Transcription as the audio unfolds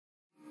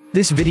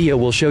This video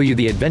will show you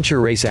the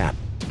Adventure Race app,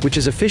 which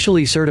is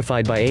officially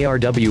certified by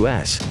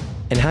ARWS,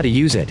 and how to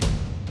use it.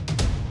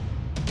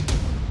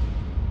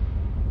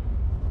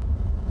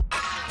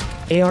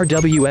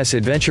 ARWS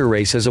Adventure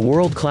Race is a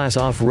world-class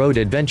off-road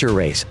adventure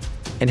race,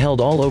 and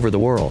held all over the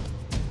world.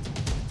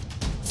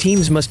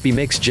 Teams must be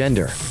mixed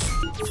gender.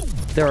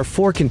 There are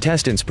 4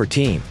 contestants per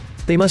team.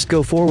 They must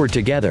go forward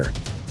together.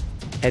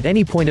 At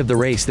any point of the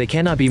race they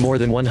cannot be more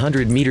than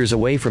 100 meters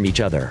away from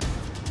each other.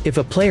 If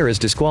a player is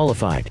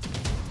disqualified,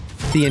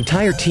 the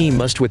entire team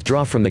must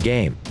withdraw from the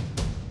game.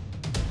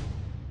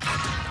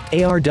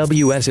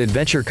 ARWS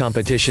Adventure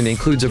Competition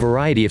includes a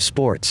variety of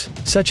sports,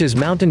 such as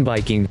mountain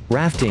biking,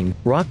 rafting,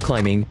 rock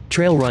climbing,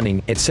 trail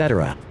running,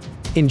 etc.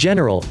 In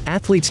general,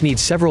 athletes need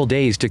several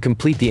days to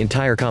complete the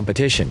entire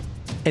competition,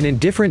 and in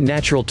different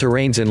natural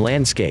terrains and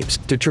landscapes,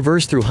 to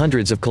traverse through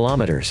hundreds of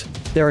kilometers.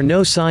 There are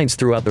no signs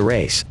throughout the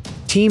race.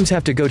 Teams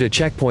have to go to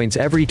checkpoints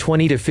every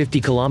 20 to 50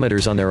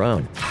 kilometers on their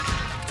own.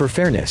 For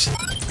fairness,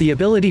 the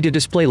ability to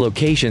display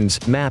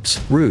locations, maps,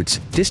 routes,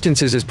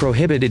 distances is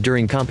prohibited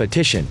during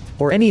competition,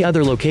 or any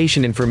other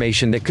location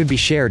information that could be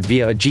shared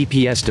via a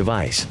GPS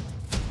device.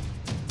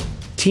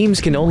 Teams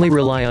can only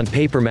rely on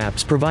paper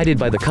maps provided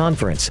by the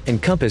conference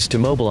and compass to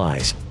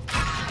mobilize.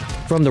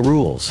 From the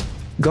rules,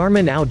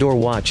 Garmin Outdoor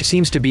Watch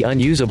seems to be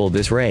unusable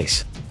this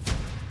race.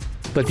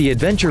 But the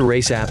Adventure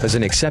Race app is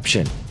an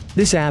exception.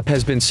 This app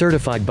has been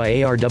certified by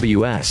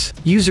ARWS.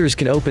 Users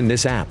can open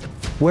this app,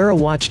 wear a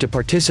watch to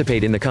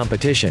participate in the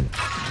competition.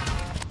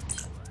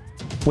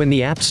 When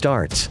the app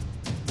starts,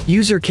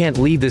 user can't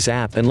leave this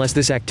app unless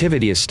this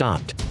activity is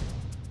stopped.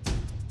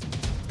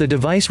 The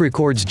device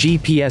records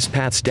GPS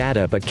paths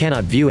data but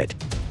cannot view it.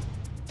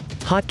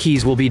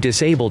 Hotkeys will be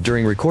disabled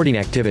during recording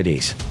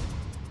activities.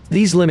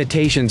 These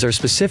limitations are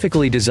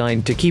specifically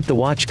designed to keep the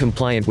watch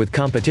compliant with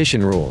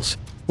competition rules.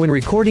 When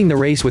recording the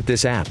race with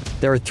this app,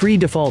 there are 3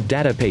 default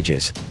data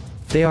pages.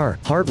 They are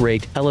heart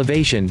rate,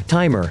 elevation,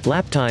 timer,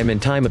 lap time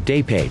and time of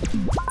day page,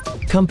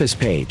 compass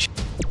page,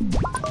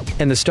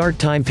 and the start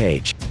time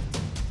page.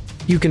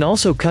 You can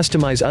also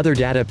customize other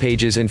data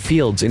pages and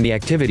fields in the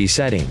activity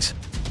settings.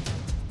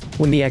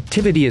 When the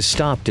activity is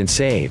stopped and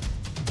saved,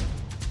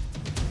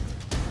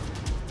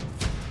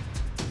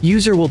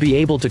 user will be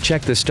able to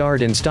check the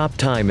start and stop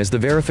time as the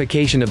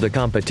verification of the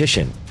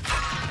competition.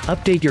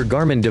 Update your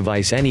Garmin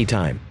device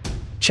anytime.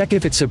 Check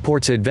if it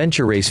supports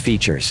Adventure Race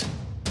features.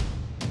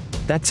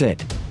 That's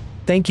it.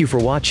 Thank you for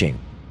watching.